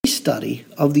study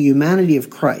of the humanity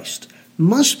of Christ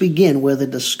must begin with a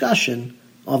discussion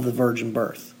of the virgin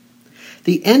birth.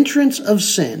 The entrance of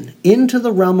sin into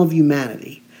the realm of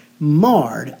humanity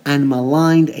marred and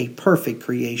maligned a perfect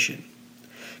creation.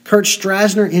 Kurt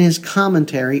Strassner, in his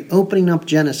commentary opening up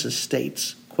Genesis,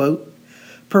 states, quote,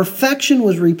 "Perfection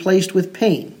was replaced with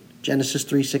pain," Genesis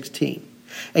 3:16.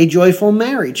 "A joyful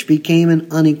marriage became an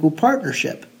unequal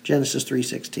partnership," Genesis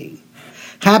 3:16.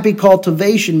 "Happy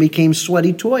cultivation became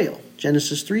sweaty toil,"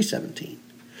 Genesis 3:17.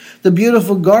 "The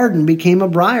beautiful garden became a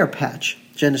briar patch,"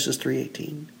 Genesis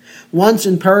 3:18. "Once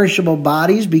imperishable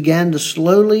bodies began to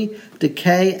slowly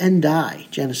decay and die,"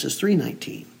 Genesis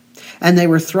 3:19. "And they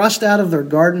were thrust out of their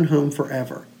garden home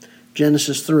forever,"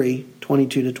 Genesis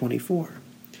 3:22-24.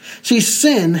 See,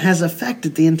 sin has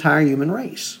affected the entire human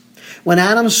race. When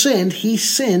Adam sinned, he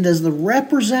sinned as the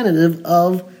representative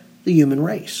of the human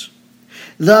race.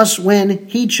 Thus, when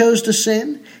he chose to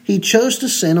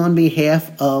sin on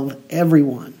behalf of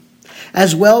everyone.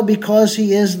 As well, because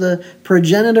he is the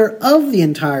progenitor of the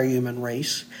entire human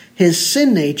race, his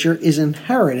sin nature is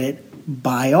inherited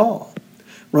by all.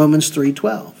 Romans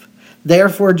 3:12.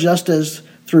 "Therefore, just as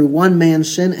through one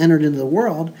man's sin entered into the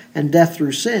world, and death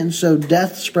through sin, so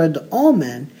death spread to all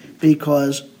men,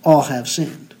 because all have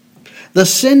sinned." The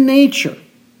sin nature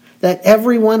that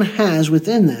everyone has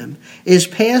within them is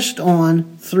passed on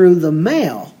through the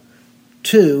male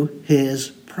to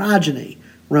his progeny.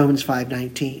 Romans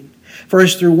 5:19. "For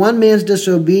as through one man's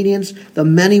disobedience the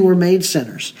many were made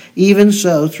sinners, even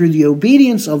so through the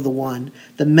obedience of the one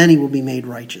the many will be made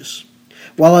righteous."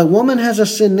 While a woman has a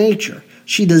sin nature,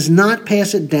 she does not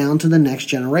pass it down to the next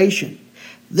generation.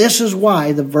 This is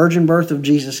why the virgin birth of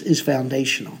Jesus is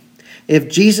foundational. If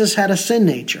Jesus had a sin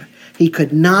nature, he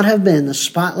could not have been the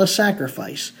spotless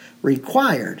sacrifice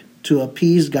required to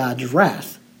appease God's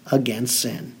wrath against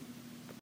sin.